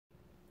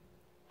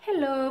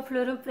Hello,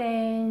 Flora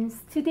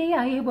friends. Today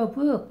I have a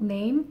book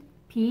named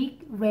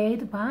Big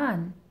Red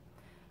Barn.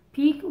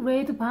 Big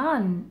Red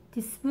Barn.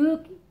 This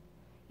book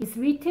is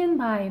written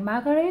by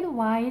Margaret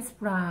Wise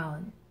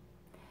Brown.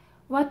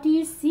 What do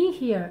you see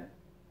here?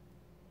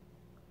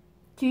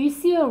 Do you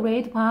see a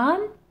red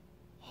barn?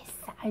 Yes,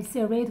 I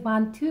see a red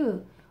barn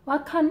too.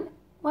 What kind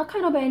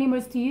of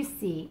animals do you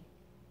see?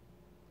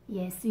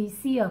 Yes, we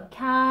see a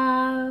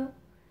cow.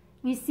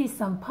 We see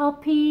some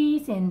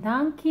puppies and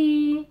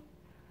donkey.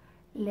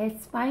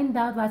 Let's find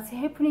out what's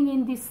happening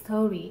in this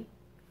story.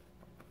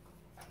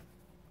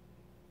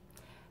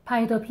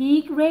 By the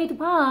big red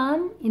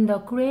barn in the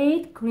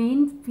great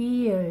green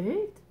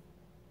field,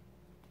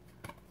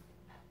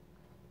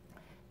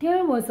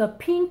 there was a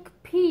pink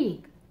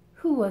pig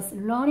who was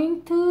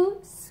learning to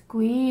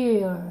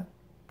squeal.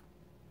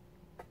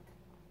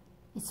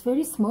 It's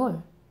very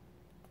small.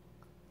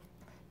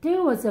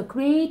 There was a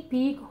great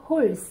big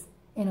horse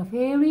and a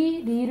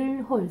very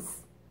little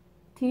horse.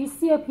 Do you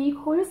see a big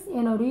horse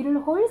and a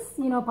little horse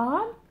in a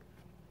barn?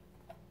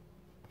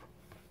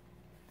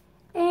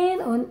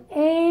 And on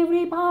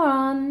every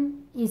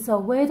barn is a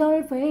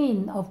weather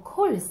vane, of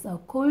course, a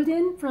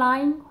golden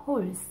flying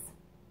horse.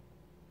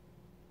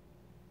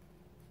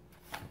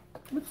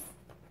 Oops.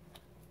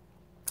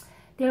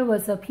 There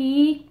was a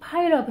big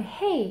pile of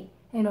hay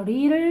and a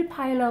little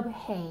pile of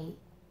hay.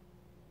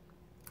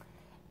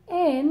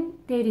 And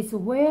that is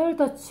where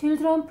the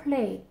children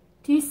play.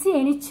 Do you see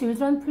any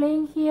children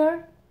playing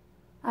here?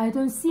 I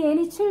don't see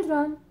any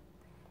children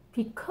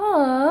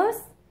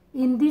because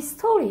in this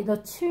story the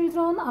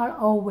children are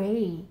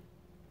away.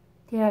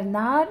 They are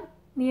not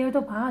near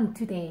the barn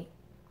today.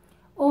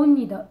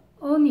 Only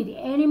the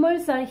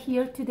animals are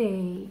here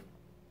today.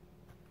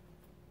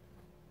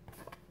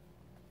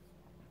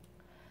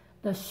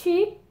 The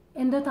sheep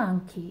and the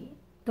donkey,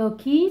 the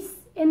geese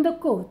and the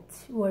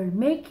goats were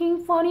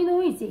making funny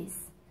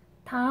noises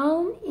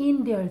down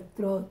in their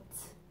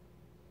throats.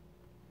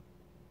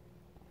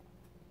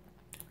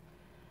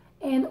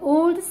 An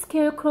old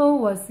scarecrow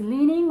was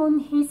leaning on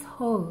his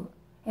hoe,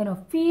 and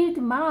a field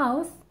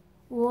mouse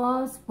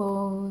was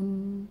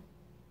born.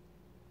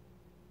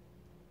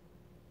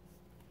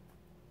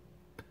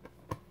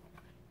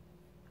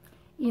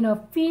 In a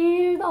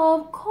field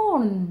of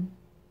corn,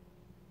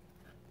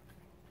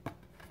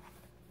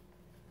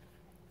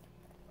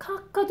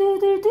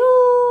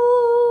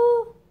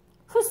 cock-a-doodle-doo!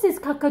 Who says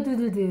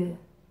cock-a-doodle-doo?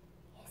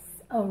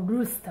 Yes, a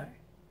rooster.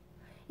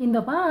 In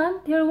the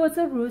barn, there was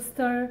a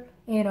rooster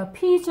and a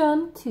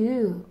pigeon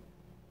too.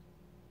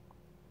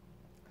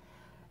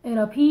 And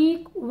a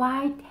big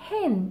white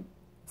hen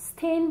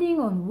standing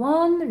on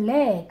one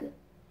leg,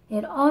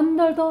 and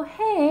under the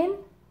hen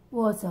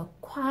was a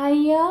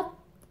quiet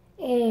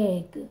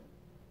egg.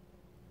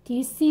 Do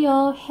you see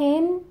a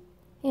hen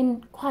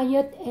and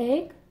quiet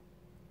egg?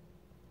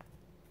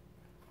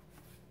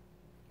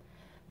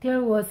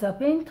 There was a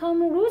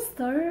bantam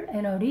rooster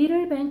and a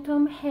little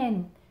bantam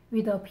hen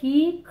with a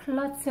big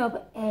clutch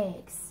of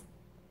eggs.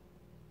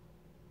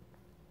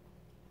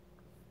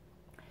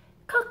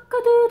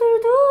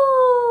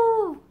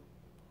 Cock-a-doodle-doo!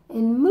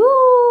 And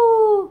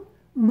moo!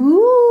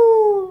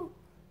 Moo!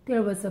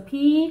 There was a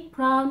big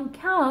brown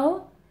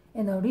cow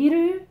and a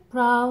little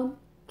brown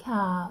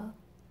cow.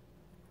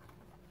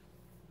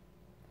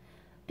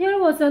 There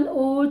was an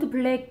old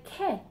black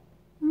cat.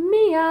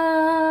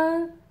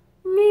 Meow!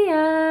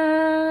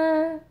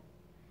 Meow!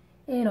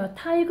 And a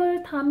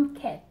tiger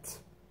tomcat.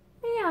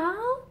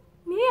 Meow!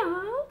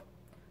 Meow!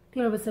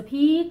 There was a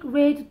big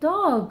red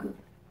dog.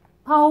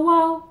 Pow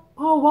wow!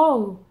 Pow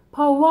wow!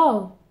 Pow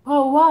wow!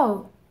 Pow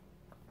wow!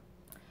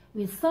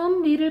 With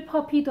some little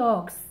puppy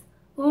dogs,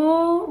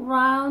 all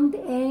round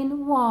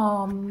and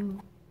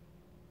warm.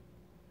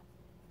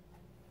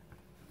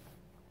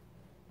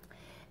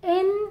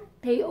 And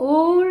they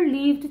all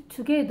lived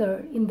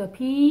together in the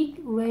big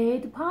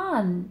red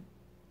barn.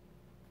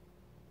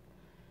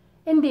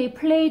 And they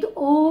played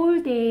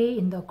all day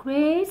in the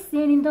grass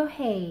and in the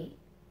hay.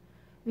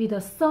 When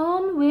the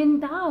sun went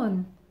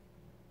down,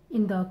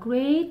 in the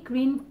great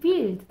green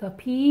field, the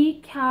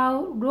big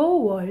cow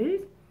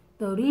roared,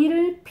 the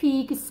little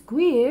pig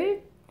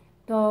squealed,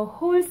 the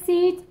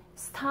horses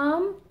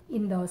stomped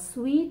in the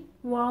sweet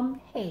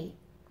warm hay,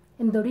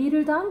 and the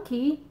little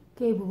donkey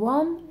gave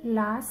one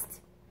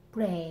last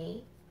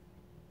bray.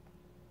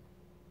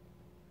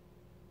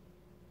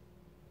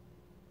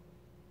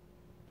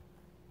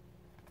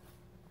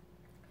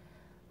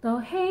 The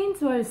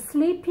hens were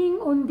sleeping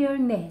on their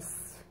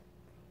nests.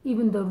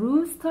 Even the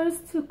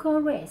roosters took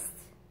a rest.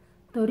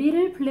 The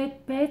little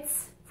black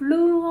bats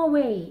flew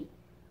away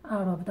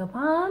out of the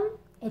barn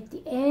at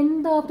the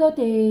end of the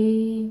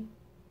day.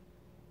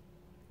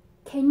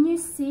 Can you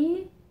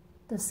see?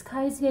 The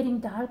sky is getting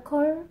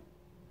darker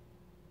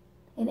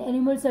and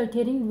animals are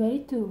getting ready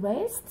to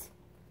rest.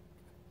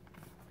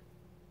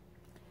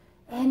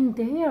 And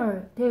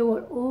there they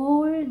were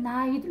all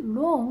night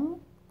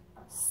long,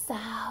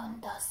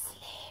 sound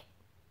asleep.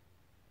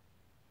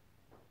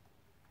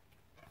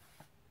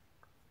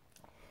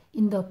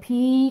 In the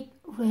big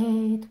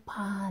red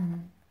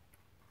barn.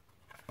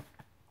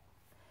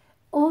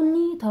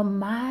 the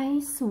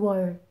mice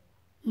were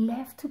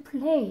left to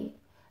play,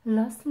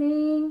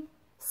 rustling,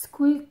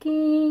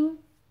 squeaking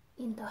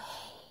in the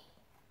hay,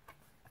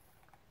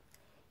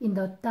 in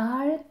the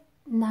dark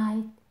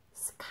night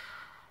sky.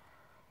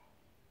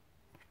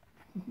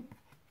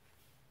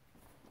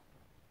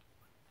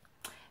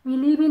 We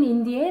live in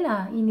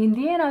Indiana. In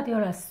Indiana,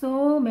 there are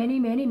so many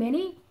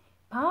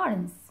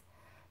barns.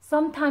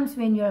 Sometimes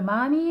when your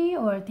mommy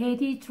or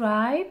daddy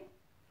drive,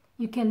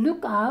 you can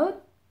look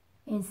out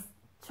and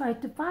try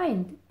to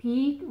find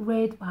big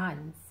red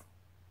barns.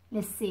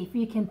 Let's see if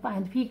we can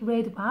find big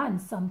red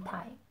barns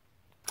sometime.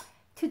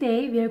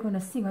 Today, we are going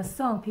to sing a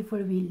song before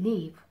we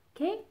leave,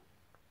 okay?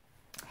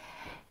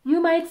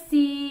 You might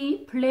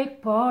see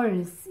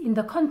blackbirds in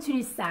the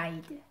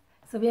countryside.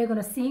 So we are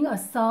going to sing a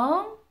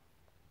song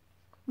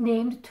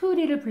named Two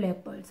Little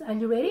Blackbirds. Are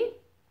you ready?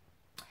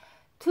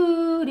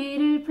 Two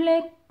little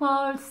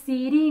blackbirds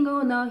sitting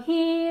on a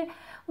hill,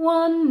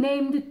 one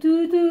named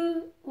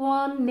Dudu,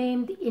 one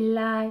named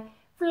Eli.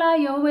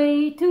 Fly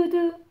away,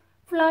 Dudu,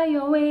 fly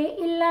away,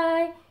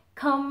 Eli.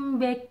 Come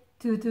back,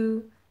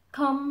 Dudu,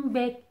 come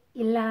back,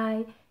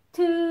 Eli.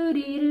 Two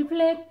little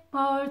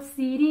blackbirds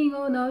sitting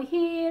on a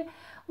hill,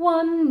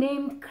 one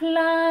named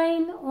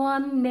Klein,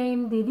 one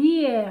named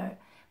Lear.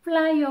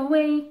 Fly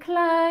away,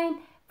 Klein,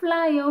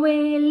 fly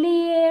away,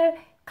 Lear.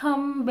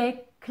 Come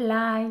back,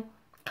 Klein,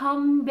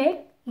 come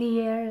back,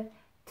 Lear.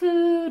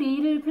 Two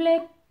little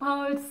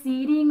blackbirds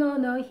sitting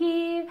on a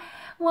hill,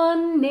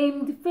 one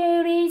named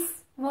Ferris,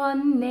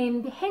 one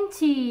named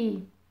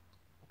Henchy.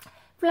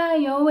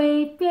 Fly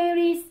away,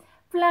 Ferris,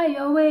 fly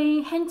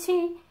away,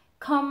 Henchy.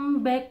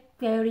 Come back,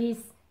 Ferris,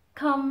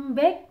 come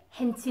back,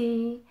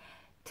 Henchy.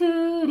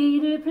 Two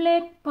little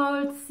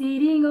blackbirds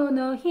sitting on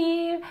a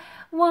hill,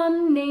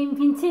 one named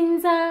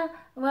Vincenza,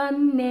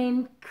 one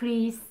named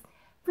Chris.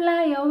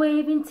 Fly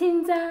away,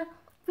 Vincenza,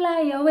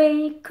 fly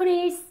away,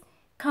 Chris.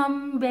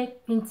 Come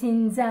back,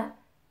 Vincenza,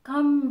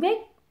 come back,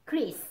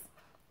 Chris.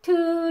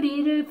 Two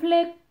little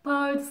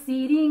blackbirds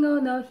sitting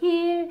on a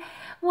hill,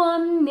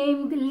 one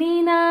named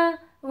Lena,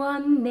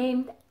 one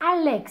named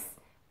Alex.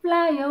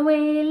 Fly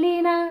away,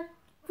 Lena,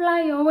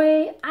 fly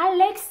away,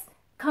 Alex.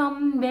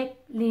 Come back,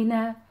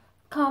 Lena,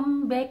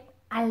 come back,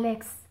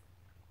 Alex.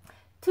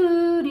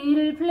 Two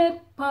little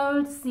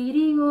blackbirds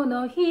sitting on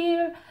a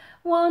hill,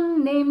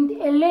 one named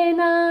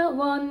Elena,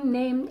 one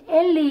named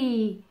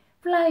Ellie.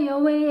 Fly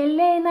away,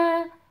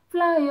 Elena,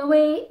 fly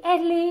away,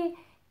 Ellie.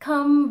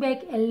 Come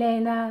back,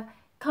 Elena,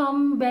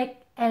 come back,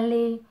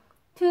 Ellie.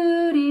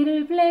 Two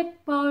little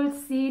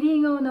blackbirds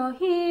sitting on a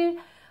hill,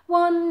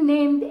 one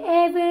named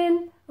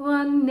Evan,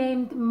 one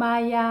named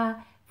Maya.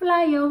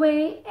 Fly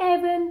away,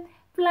 Evan,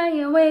 fly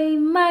away,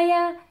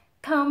 Maya.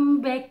 Come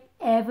back,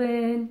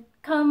 Evan,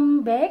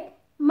 come back,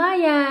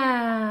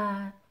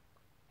 Maya.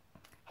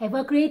 Have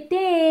a great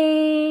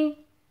day.